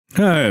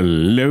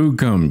Hello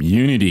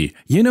community.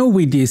 You know,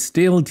 we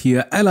distilled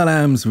here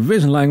LLMs,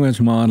 vision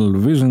language model,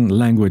 vision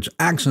language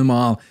action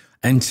model,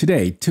 and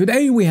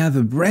today we have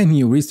a brand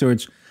new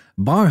research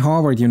by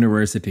Harvard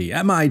University,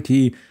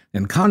 MIT,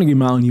 and Carnegie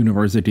Mellon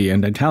University,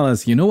 and they tell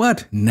us, you know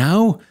what?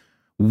 Now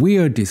we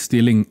are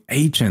distilling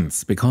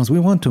agents because we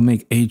want to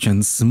make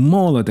agents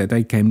smaller that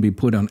they can be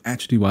put on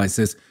edge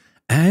devices,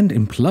 and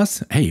in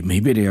plus, hey,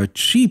 maybe they are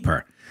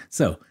cheaper.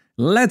 So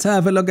let's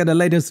have a look at the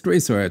latest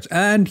research.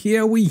 And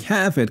here we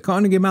have it.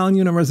 Carnegie Mellon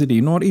University,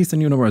 Northeastern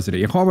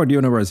University, Harvard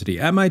University,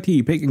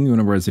 MIT, Peking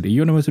University,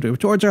 University of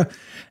Georgia,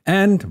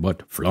 and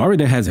what,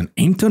 Florida has an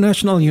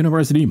international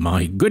university?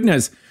 My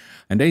goodness.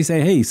 And they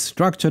say, hey,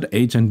 structured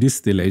agent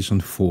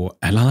distillation for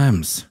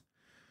LLMs.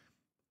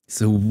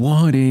 So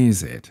what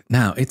is it?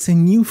 Now, it's a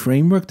new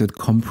framework that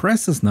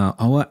compresses now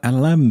our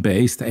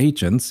LLM-based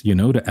agents. You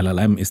know, the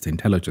LLM is the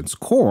intelligence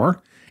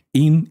core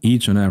in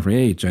each and every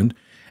agent,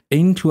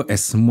 into a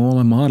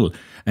smaller model.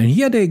 And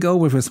here they go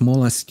with a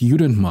smaller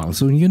student model.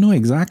 So you know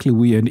exactly,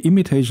 we are in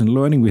imitation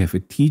learning, we have a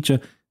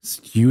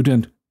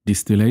teacher-student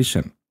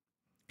distillation.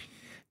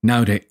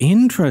 Now the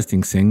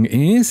interesting thing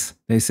is,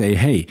 they say,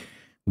 hey,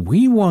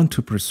 we want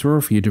to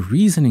preserve here the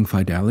reasoning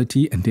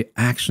fidelity and the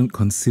action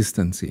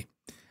consistency.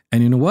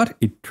 And you know what?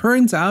 It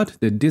turns out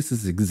that this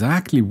is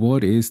exactly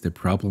what is the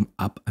problem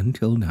up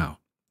until now.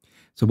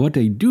 So what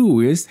they do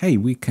is, hey,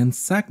 we can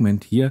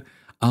segment here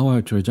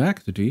our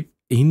trajectory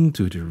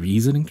into the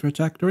reasoning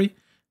trajectory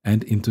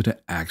and into the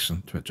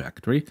action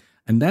trajectory.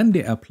 And then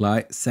they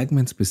apply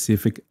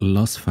segment-specific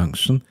loss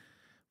function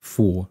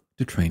for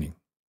the training.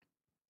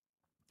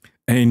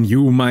 And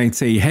you might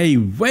say, hey,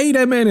 wait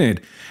a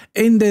minute.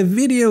 In the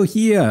video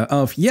here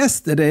of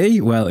yesterday,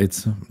 well,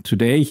 it's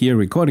today here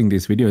recording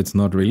this video, it's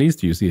not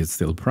released, you see it's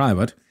still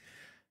private.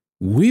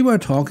 We were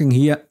talking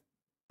here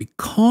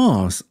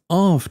because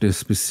of the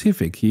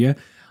specific here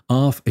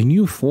of a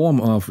new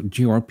form of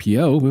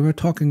GRPO, we were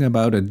talking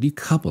about a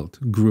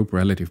decoupled group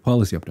relative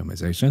policy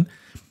optimization.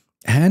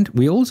 And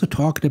we also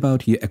talked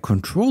about here a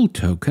control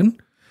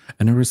token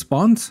and a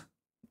response,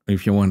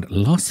 if you want,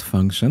 loss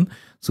function.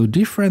 So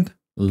different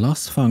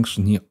loss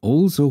function here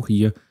also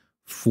here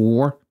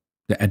for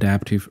the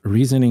adaptive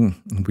reasoning.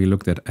 We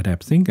looked at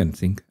adapt think and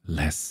think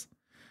less.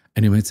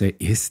 And you might say,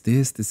 is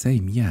this the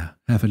same? Yeah,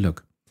 have a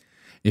look.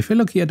 If you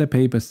look here at the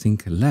paper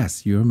think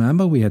less, you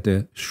remember we had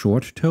the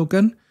short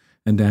token,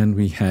 and then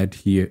we had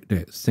here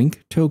the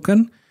think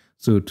token.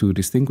 So to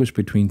distinguish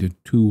between the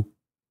two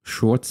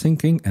short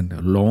thinking and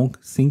the long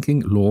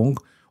thinking, long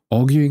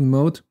arguing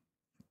mode.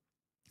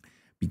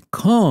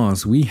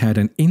 Because we had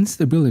an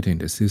instability in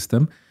the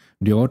system,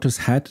 the authors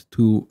had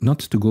to not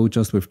to go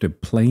just with the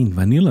plain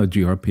vanilla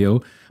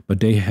GRPO, but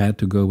they had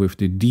to go with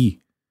the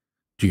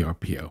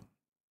D-GRPO.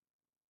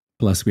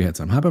 Plus we had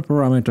some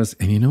hyperparameters,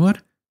 and you know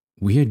what?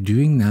 We are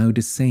doing now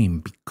the same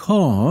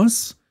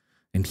because,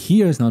 and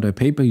here is now the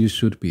paper you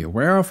should be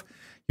aware of,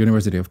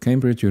 University of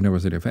Cambridge,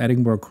 University of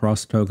Edinburgh,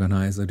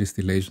 cross-tokenizer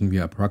distillation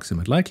via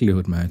approximate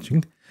likelihood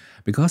matching,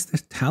 because they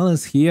tell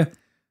us here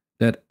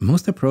that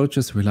most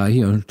approaches rely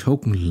here on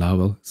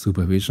token-level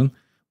supervision,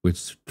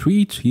 which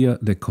treats here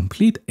the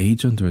complete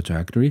agent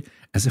trajectory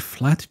as a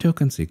flat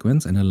token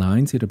sequence and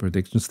aligns here the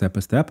prediction step by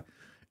step,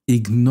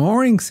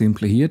 ignoring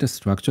simply here the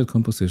structured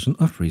composition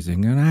of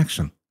reasoning and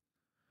action.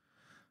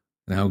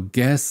 Now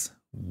guess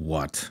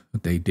what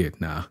they did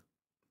now?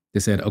 They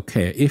said,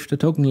 okay, if the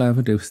token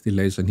level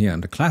distillation here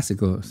and the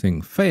classical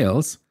thing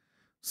fails,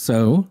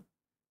 so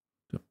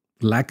to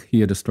lack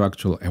here the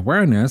structural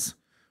awareness,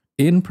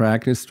 in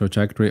practice,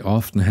 trajectory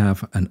often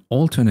have an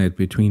alternate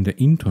between the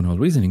internal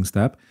reasoning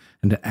step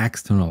and the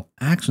external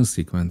action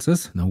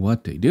sequences. Now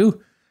what they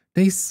do?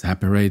 They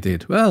separate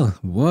it. Well,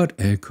 what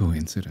a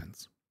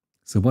coincidence.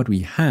 So what we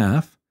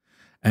have,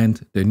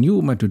 and the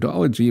new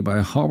methodology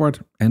by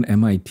Harvard and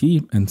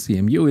MIT and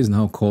CMU is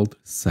now called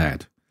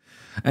SAD.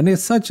 And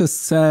it's such a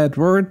sad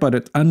word, but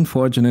it's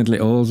unfortunately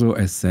also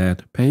a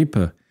sad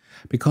paper.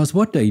 Because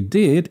what they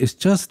did is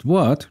just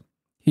what,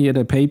 here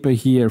the paper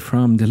here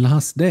from the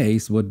last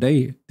days, what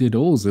they did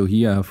also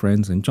here, our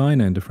friends in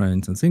China and the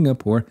friends in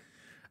Singapore.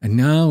 And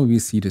now we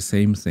see the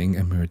same thing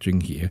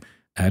emerging here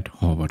at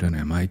Harvard and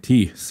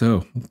MIT.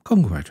 So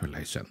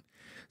congratulations.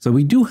 So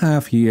we do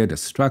have here the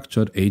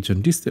structured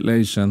agent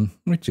distillation,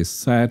 which is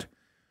SAD,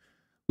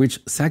 which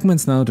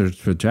segments now the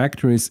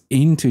trajectories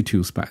into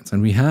two spans.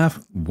 And we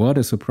have, what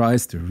a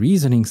surprise, the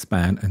reasoning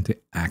span and the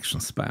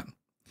action span.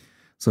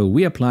 So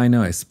we apply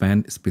now a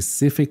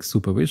span-specific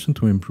supervision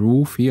to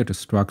improve here the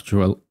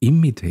structural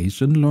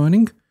imitation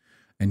learning.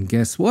 And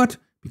guess what?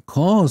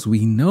 Because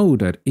we know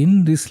that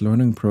in this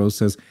learning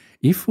process,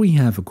 if we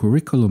have a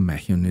curriculum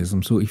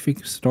mechanism, so if we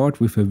start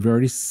with a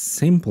very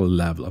simple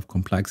level of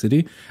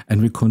complexity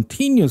and we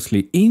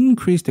continuously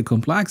increase the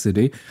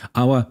complexity,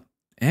 our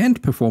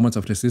end performance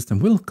of the system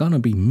will gonna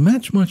be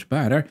much, much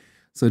better.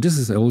 So this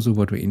is also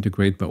what we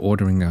integrate by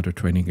ordering out a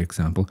training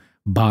example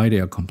by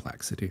their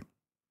complexity.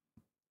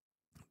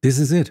 This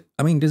is it.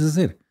 I mean, this is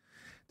it.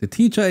 The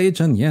teacher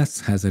agent,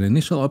 yes, has an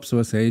initial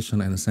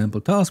observation and a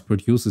sample task,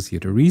 produces here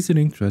the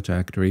reasoning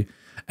trajectory,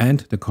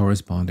 and the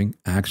corresponding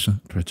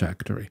action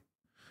trajectory.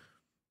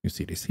 You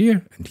see this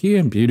here,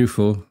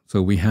 beautiful.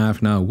 So we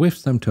have now with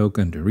some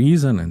token, the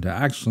reason and the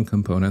action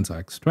components are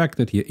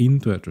extracted here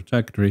into a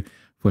trajectory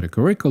for the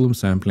curriculum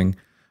sampling.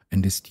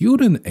 And the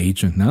student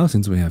agent now,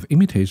 since we have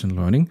imitation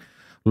learning,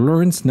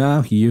 learns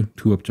now here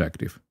two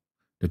objectives.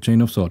 The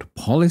chain of thought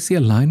policy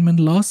alignment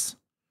loss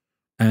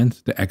and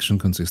the action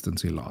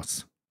consistency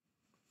loss.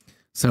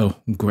 So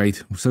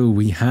great. So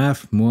we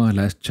have more or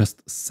less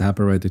just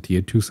separated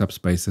here two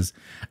subspaces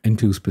and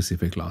two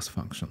specific loss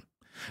functions.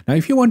 Now,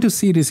 if you want to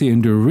see this here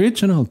in the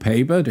original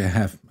paper, they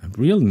have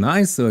real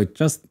nice. So I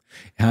just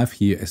have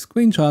here a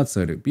screenshot.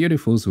 So they're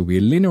beautiful. So we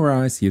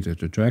linearize here the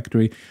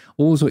trajectory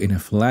also in a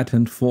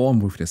flattened form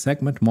with the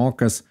segment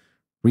markers,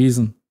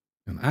 reason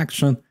and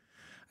action.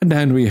 And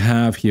then we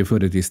have here for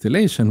the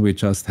distillation, we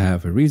just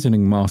have a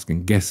reasoning mask.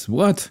 And guess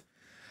what?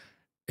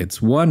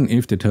 It's 1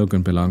 if the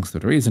token belongs to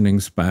the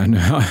reasoning span.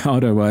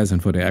 Otherwise,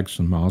 and for the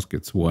action mask,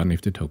 it's 1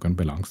 if the token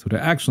belongs to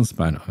the action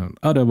span. And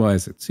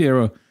otherwise, it's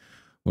 0.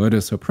 What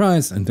a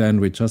surprise. And then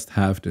we just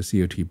have the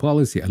COT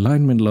policy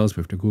alignment loss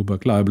with the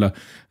Kuhlberg-Leibler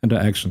and the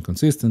action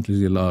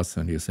consistency loss.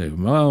 And you say,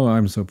 wow,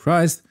 I'm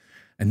surprised.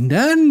 And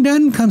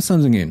then comes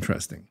something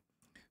interesting.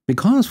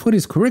 Because for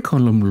this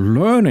curriculum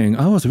learning,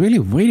 I was really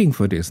waiting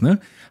for this. No?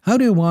 How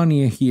do you want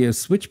to here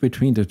switch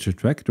between the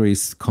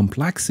trajectories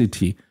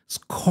complexity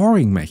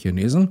scoring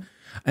mechanism?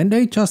 And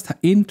they just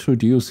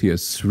introduce here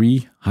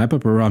 3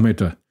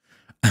 hyperparameter.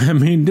 I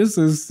mean, this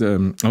is,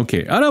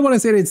 okay, I don't want to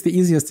say that it's the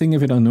easiest thing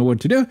if you don't know what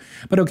to do.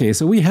 But okay,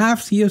 so we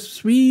have here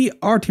 3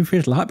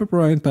 artificial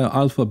hyperparameters,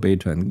 alpha,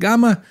 beta, and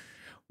gamma,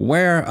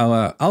 where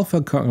our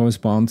alpha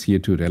corresponds here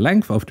to the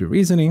length of the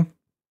reasoning,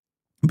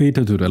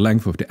 beta to the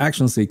length of the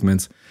action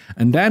sequence,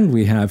 and then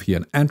we have here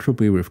an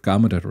entropy with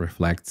gamma that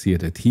reflects here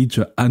the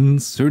teacher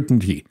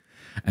uncertainty.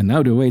 And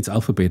now the weights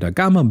alpha, beta,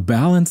 gamma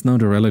balance now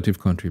the relative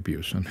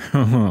contribution.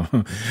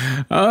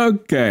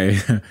 Okay,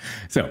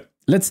 so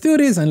let's do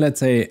this and let's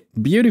say,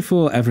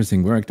 beautiful,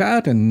 everything worked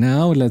out, and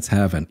now let's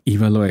have an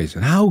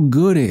evaluation. How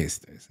good is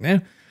this? Yeah?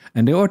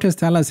 And the authors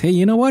tell us, hey,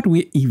 you know what?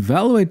 We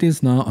evaluate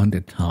this now on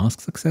the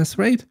task success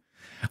rate,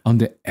 on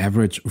the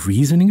average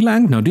reasoning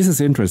length. Now, this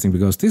is interesting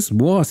because this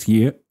was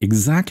here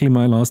exactly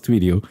my last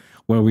video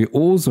where we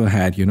also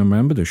had, you know,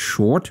 remember the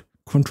short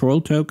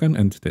control token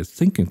and the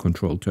thinking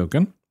control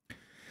token.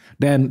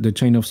 Then the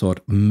chain of thought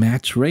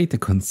match rate, the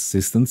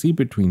consistency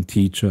between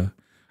teacher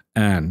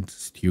and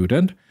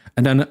student,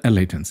 and then a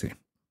latency.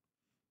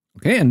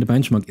 Okay, and the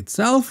benchmark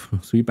itself,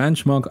 3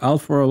 benchmark,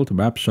 AlphaWorld,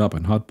 WebShop,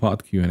 and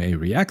Hotpot Q&A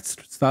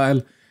React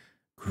style.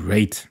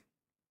 Great.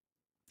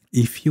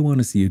 If you want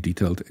to see a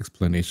detailed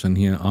explanation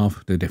here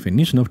of the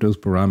definition of those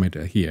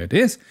parameters, here it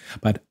is.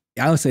 But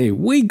I'll say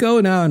we go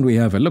now and we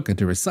have a look at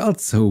the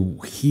results. So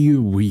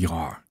here we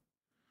are.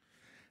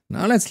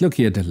 Now let's look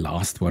here at the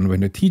last one. When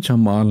the teacher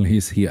model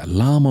is here, a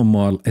llama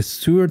model, a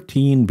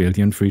 13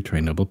 billion free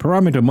trainable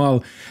parameter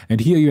model. And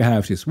here you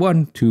have this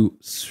 1, 2,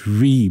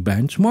 3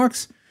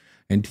 benchmarks.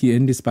 And here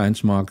in this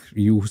benchmark,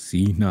 you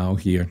see now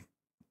here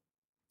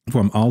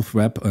from Alf,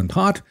 Web, and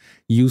Hot,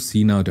 you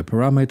see now the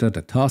parameter,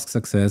 the task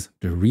success,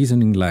 the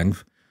reasoning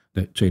length,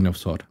 the chain of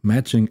thought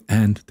matching,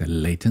 and the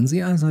latency,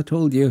 as I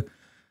told you.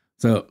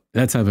 So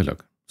let's have a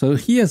look. So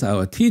here's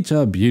our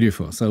teacher,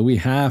 beautiful. So we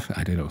have,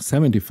 I don't know,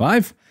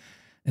 75.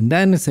 And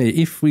then say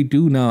if we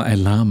do now a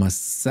Llama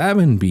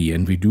 7B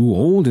and we do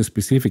all the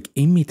specific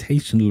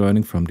imitation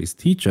learning from this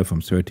teacher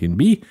from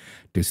 13B,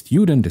 the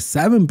student, the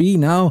 7B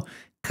now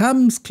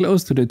comes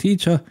close to the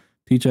teacher.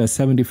 Teacher has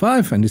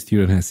 75 and the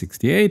student has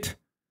 68.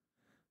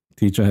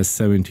 Teacher has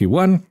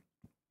 71.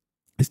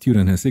 The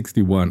student has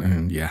 61.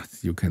 And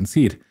yes, you can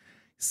see it.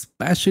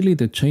 Especially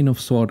the chain of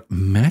thought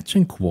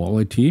matching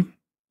quality.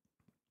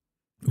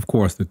 Of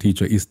course, the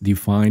teacher is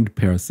defined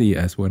per se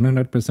as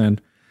 100%.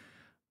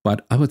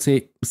 But I would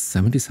say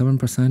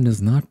 77%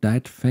 is not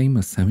that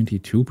famous,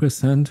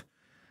 72%.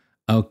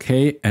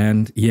 Okay,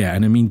 and yeah,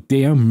 and I mean,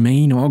 their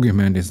main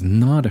argument is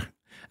not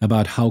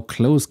about how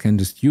close can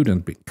the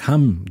student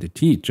become the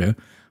teacher,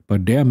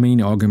 but their main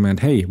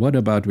argument, hey, what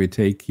about we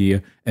take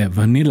here a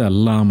vanilla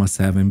Llama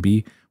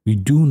 7B, we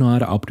do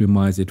not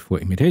optimize it for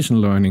imitation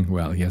learning.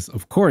 Well, yes,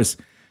 of course.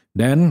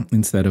 Then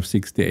instead of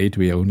 68,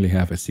 we only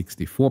have a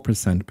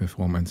 64%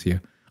 performance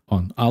here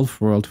on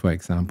AlphaWorld, for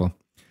example.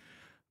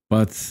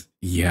 But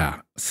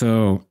yeah,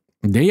 so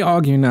they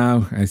argue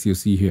now, as you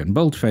see here in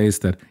boldface,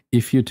 that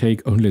if you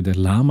take only the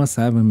Llama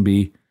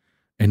 7B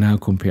and now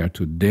compare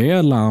to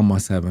their Llama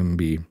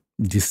 7B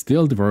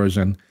distilled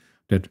version,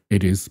 that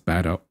it is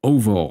better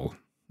overall.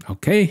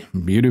 Okay,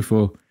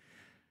 beautiful.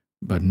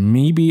 But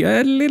maybe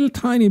a little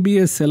tiny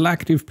bit of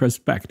selective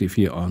perspective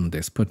here on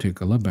this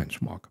particular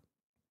benchmark.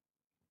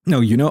 Now,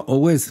 you know,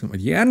 always at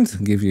the end,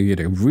 give you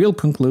the real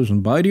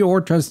conclusion by the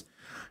authors.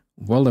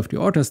 Well, of the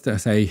authors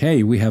that say,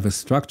 hey, we have a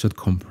structured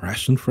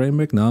compression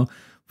framework now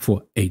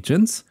for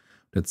agents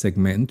that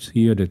segment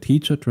here the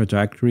teacher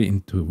trajectory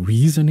into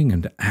reasoning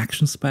and the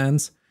action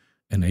spans,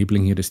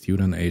 enabling here the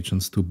student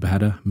agents to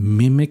better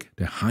mimic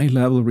the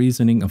high-level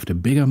reasoning of the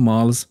bigger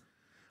models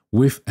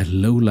with a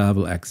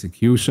low-level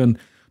execution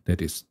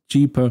that is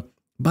cheaper,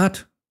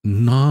 but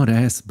not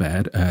as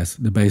bad as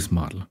the base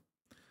model.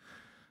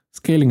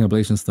 Scaling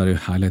ablation study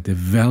highlight the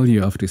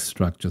value of this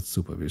structured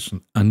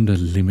supervision under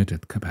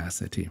limited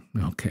capacity.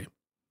 Okay.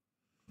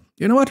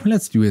 You know what?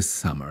 Let's do a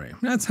summary.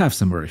 Let's have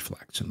some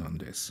reflection on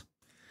this.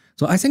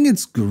 So I think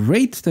it's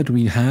great that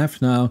we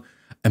have now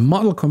a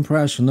model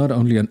compression, not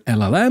only on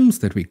LLMs,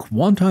 that we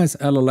quantize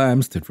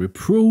LLMs, that we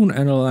prune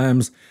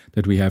LLMs,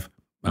 that we have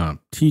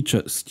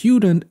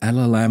teacher-student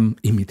LLM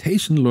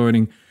imitation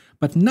learning.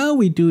 But now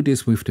we do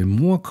this with the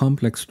more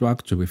complex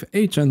structure with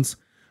agents,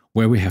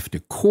 where we have the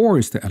core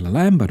is the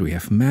LLM, but we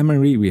have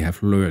memory, we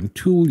have learned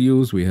tool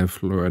use, we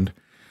have learned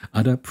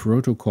other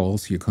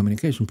protocols here,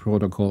 communication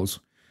protocols.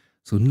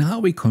 So now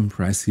we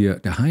compress here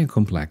the higher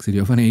complexity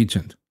of an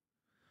agent.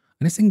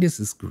 And I think this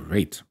is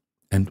great.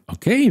 And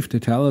okay, if they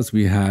tell us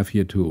we have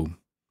here to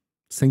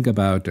think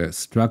about the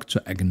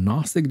structure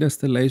agnostic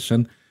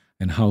distillation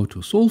and how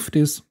to solve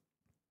this,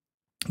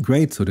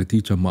 great. So the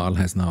teacher model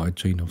has now a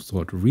chain of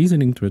thought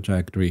reasoning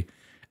trajectory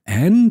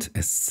and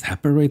a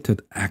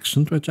separated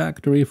action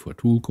trajectory for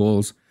tool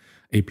calls,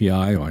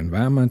 API or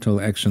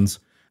environmental actions.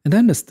 And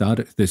then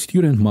the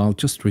student model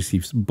just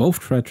receives both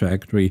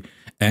trajectory,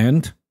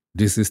 and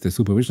this is the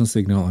supervision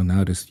signal, and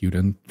now the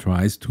student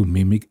tries to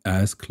mimic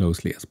as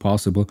closely as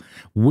possible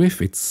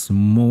with its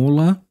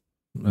smaller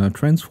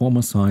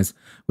transformer size,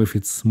 with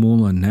its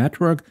smaller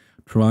network,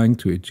 trying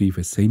to achieve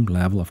the same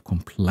level of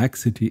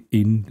complexity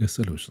in the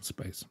solution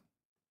space.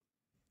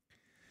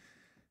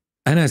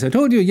 And as I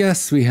told you,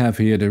 yes, we have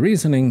here the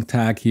reasoning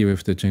tag here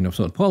with the chain of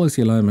thought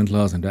policy alignment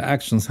laws, and the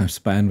actions have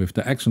span with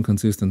the action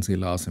consistency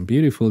laws, and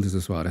beautiful. This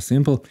is rather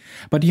simple.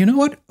 But you know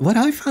what? What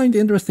I find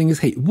interesting is,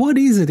 hey, what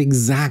is it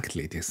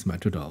exactly, this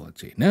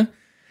methodology? No?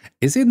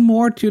 Is it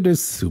more to the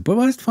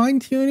supervised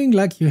fine-tuning,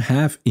 like you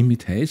have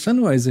imitation,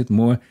 or is it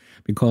more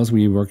because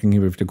we're working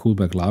here with the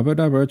Kullback-Leibler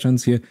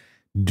divergence here?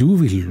 Do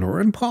we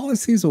learn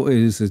policies, or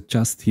is it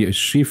just here a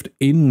shift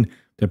in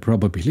the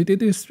probability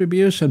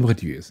distribution? What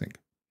do you think?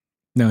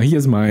 Now,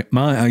 here's my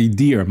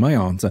idea, my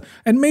answer.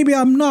 And maybe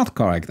I'm not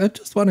correct. I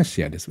just want to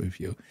share this with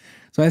you.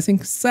 So I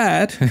think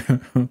SAD,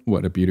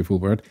 what a beautiful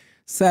word,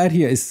 SAD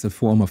here is a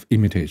form of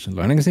imitation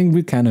learning. I think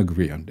we can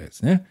agree on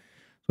this. Yeah?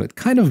 So it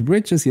kind of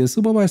bridges here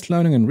supervised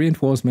learning and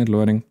reinforcement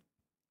learning,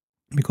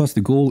 because the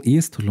goal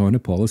is to learn a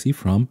policy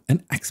from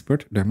an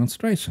expert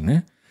demonstration.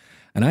 Yeah?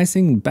 And I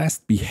think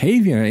best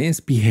behavior is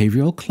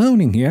behavioral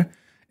cloning here.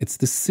 It's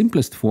the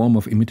simplest form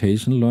of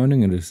imitation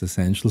learning, and it's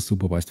essential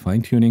supervised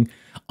fine-tuning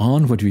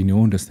on what we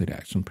know as the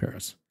action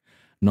pairs.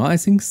 Now, I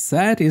think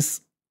SAD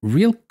is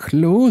real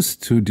close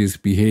to this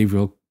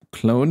behavioral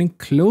cloning,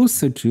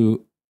 closer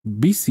to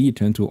BC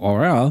than to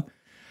RL,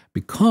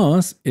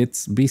 because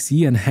it's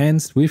BC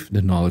enhanced with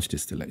the knowledge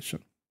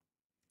distillation.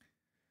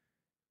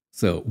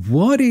 So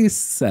what is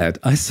SAD?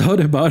 I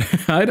thought about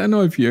it. I don't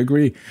know if you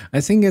agree.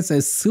 I think it's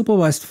a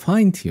supervised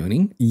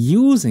fine-tuning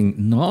using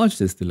knowledge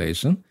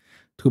distillation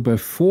to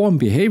perform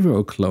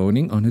behavioral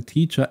cloning on a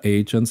teacher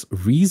agent's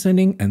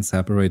reasoning and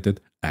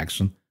separated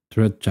action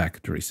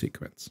trajectory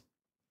sequence.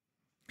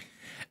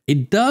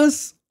 It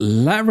does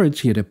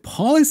leverage here the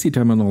policy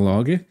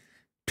terminology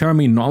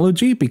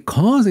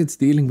because it's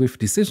dealing with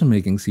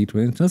decision-making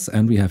sequences,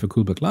 and we have a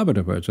Kullback-Leibler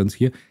divergence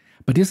here.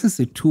 But this is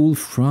a tool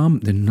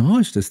from the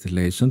knowledge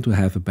distillation to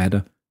have a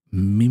better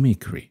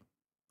mimicry.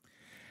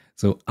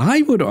 So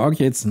I would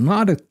argue it's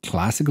not a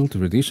classical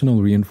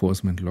traditional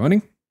reinforcement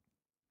learning,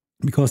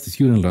 because the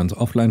student learns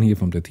offline here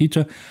from the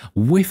teacher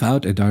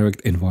without a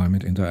direct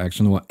environment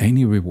interaction or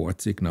any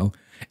reward signal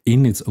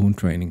in its own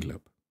training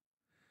loop.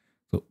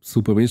 So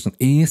supervision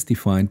is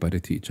defined by the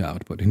teacher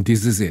output, and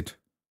this is it.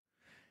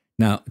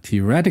 Now,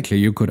 theoretically,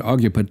 you could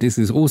argue, but this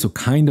is also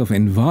kind of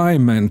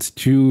environment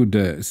to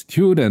the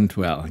student.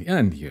 Well,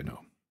 and you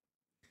know.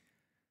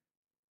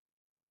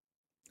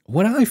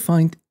 What I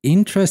find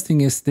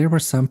interesting is there were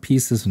some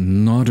pieces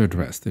not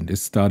addressed in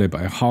this study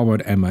by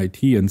Harvard,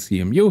 MIT, and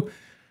CMU.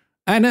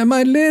 And I'm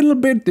a little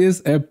bit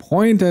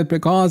disappointed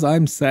because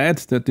I'm sad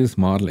that this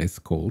model is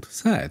called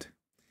SAD.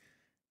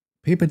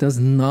 Paper does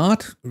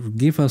not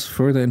give us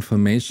further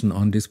information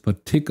on this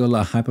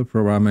particular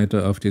hyperparameter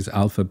of these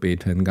alpha,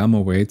 beta, and gamma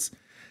weights.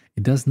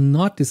 It does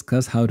not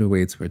discuss how the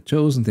weights were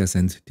chosen, their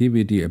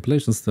sensitivity,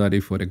 ablation study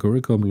for the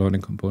curriculum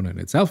learning component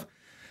itself.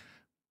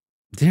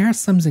 There's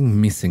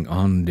something missing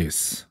on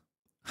this.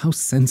 How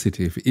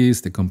sensitive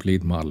is the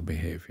complete model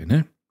behavior?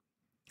 No?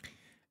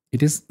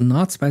 It is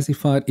not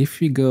specified if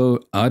we go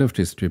out of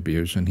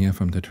distribution here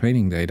from the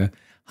training data,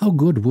 how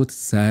good would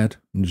SAD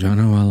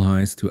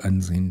generalize to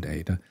unseen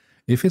data?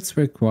 If it's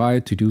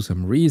required to do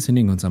some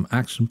reasoning on some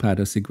action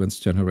pattern sequence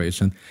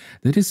generation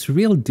that is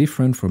real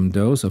different from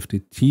those of the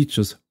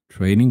teacher's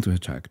training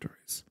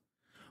trajectories.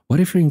 What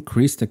if we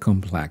increase the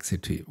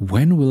complexity?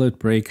 When will it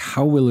break?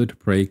 How will it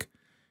break?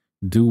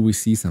 Do we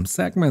see some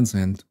segments?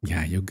 And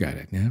yeah, you get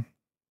it, yeah?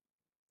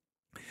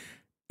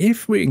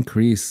 If we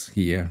increase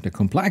here the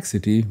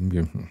complexity,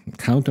 the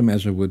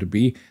countermeasure would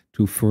be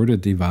to further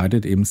divide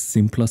it in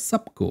simpler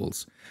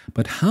subgoals.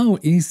 But how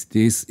is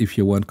this, if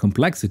you want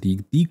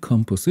complexity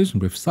decomposition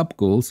with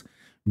subgoals,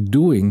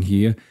 doing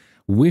here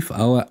with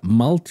our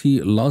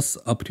multi-loss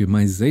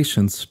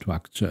optimization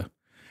structure.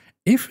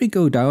 If we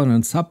go down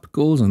on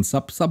sub-goals and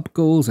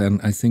sub-sub-goals, and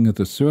I think at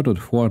the third or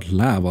fourth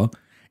level,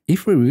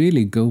 if we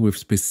really go with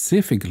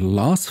specific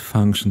loss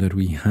function that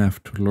we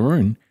have to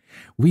learn,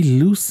 we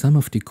lose some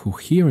of the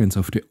coherence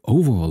of the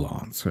overall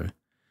answer.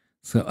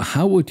 So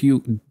how would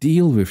you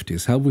deal with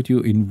this? How would you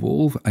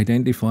involve,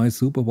 identify,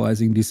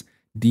 supervising these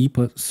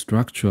deeper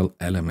structural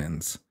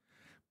elements?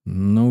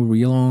 No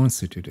real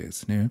answer to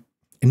this. No?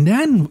 And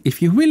then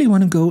if you really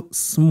want to go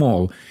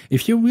small,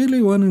 if you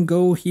really want to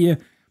go here,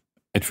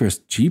 at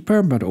first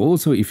cheaper, but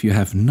also if you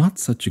have not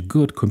such a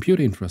good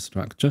computer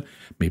infrastructure,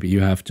 maybe you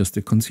have just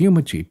a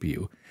consumer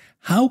GPU,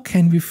 how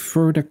can we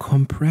further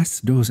compress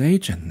those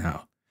agents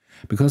now?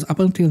 Because up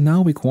until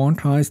now we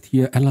quantized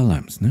here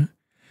LLMs, no?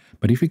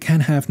 But if we can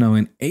have now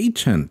an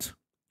agent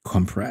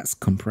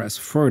compress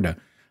further,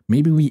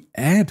 maybe we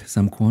add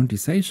some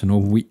quantization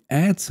or we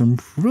add some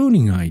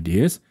pruning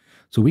ideas,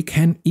 so we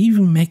can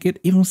even make it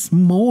even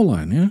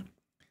smaller, no?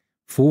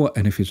 For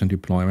an efficient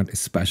deployment,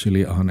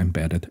 especially on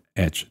embedded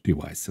edge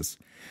devices.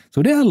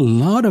 So there are a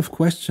lot of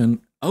questions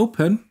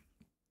open,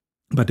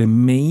 but the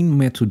main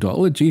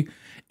methodology,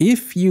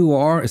 if you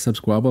are a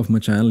subscriber of my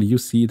channel, you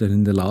see that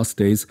in the last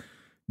days,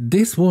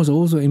 this was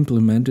also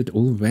implemented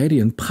already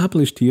and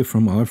published here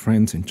from our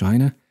friends in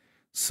China.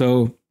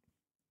 So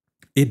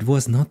it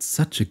was not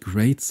such a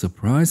great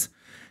surprise.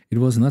 It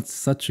was not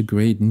such a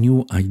great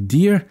new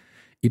idea.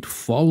 It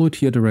followed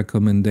here the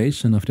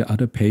recommendation of the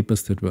other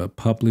papers that were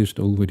published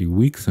already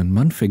weeks and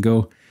months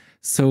ago.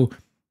 So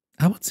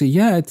I would say,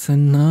 yeah, it's a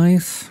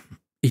nice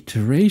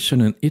iteration,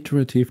 an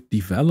iterative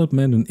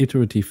development, an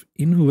iterative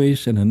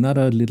innovation,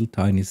 another little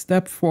tiny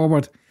step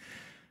forward.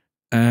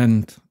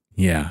 And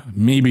yeah,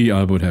 maybe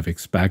I would have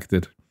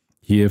expected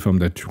here from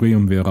the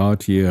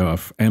triumvirate here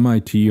of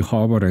MIT,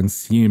 Harvard, and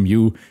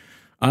CMU,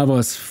 I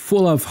was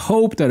full of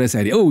hope that I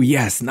said, oh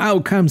yes, now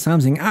comes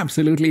something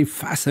absolutely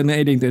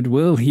fascinating that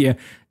will here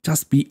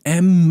just be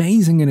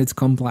amazing in its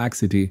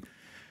complexity.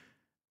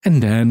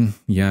 And then,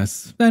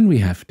 yes, then we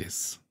have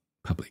this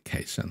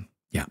publication.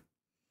 Yeah.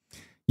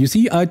 You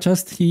see, I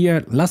just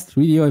here, last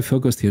video I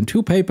focused here on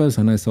 2 papers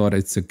and I thought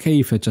it's okay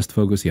if I just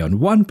focus here on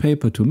 1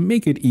 paper to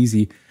make it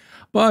easy.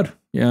 But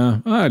yeah,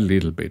 I'm a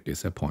little bit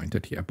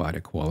disappointed here by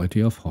the quality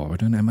of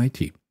Harvard and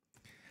MIT.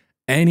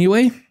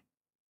 Anyway,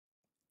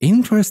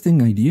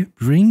 interesting idea.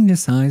 Bring the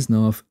size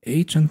now of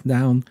agent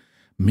down,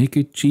 make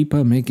it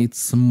cheaper, make it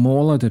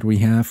smaller that we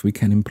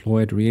can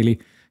employ it really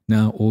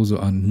now also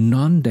on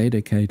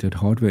non-dedicated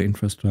hardware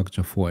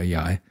infrastructure for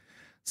AI.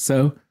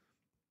 So,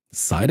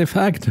 side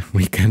effect,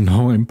 we can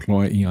now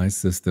employ AI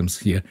systems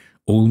here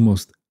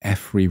almost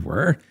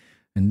everywhere.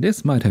 And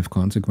this might have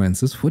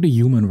consequences for the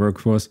human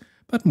workforce,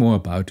 but more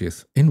about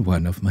this in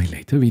one of my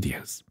later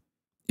videos.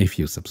 If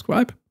you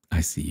subscribe,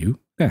 I see you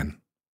then.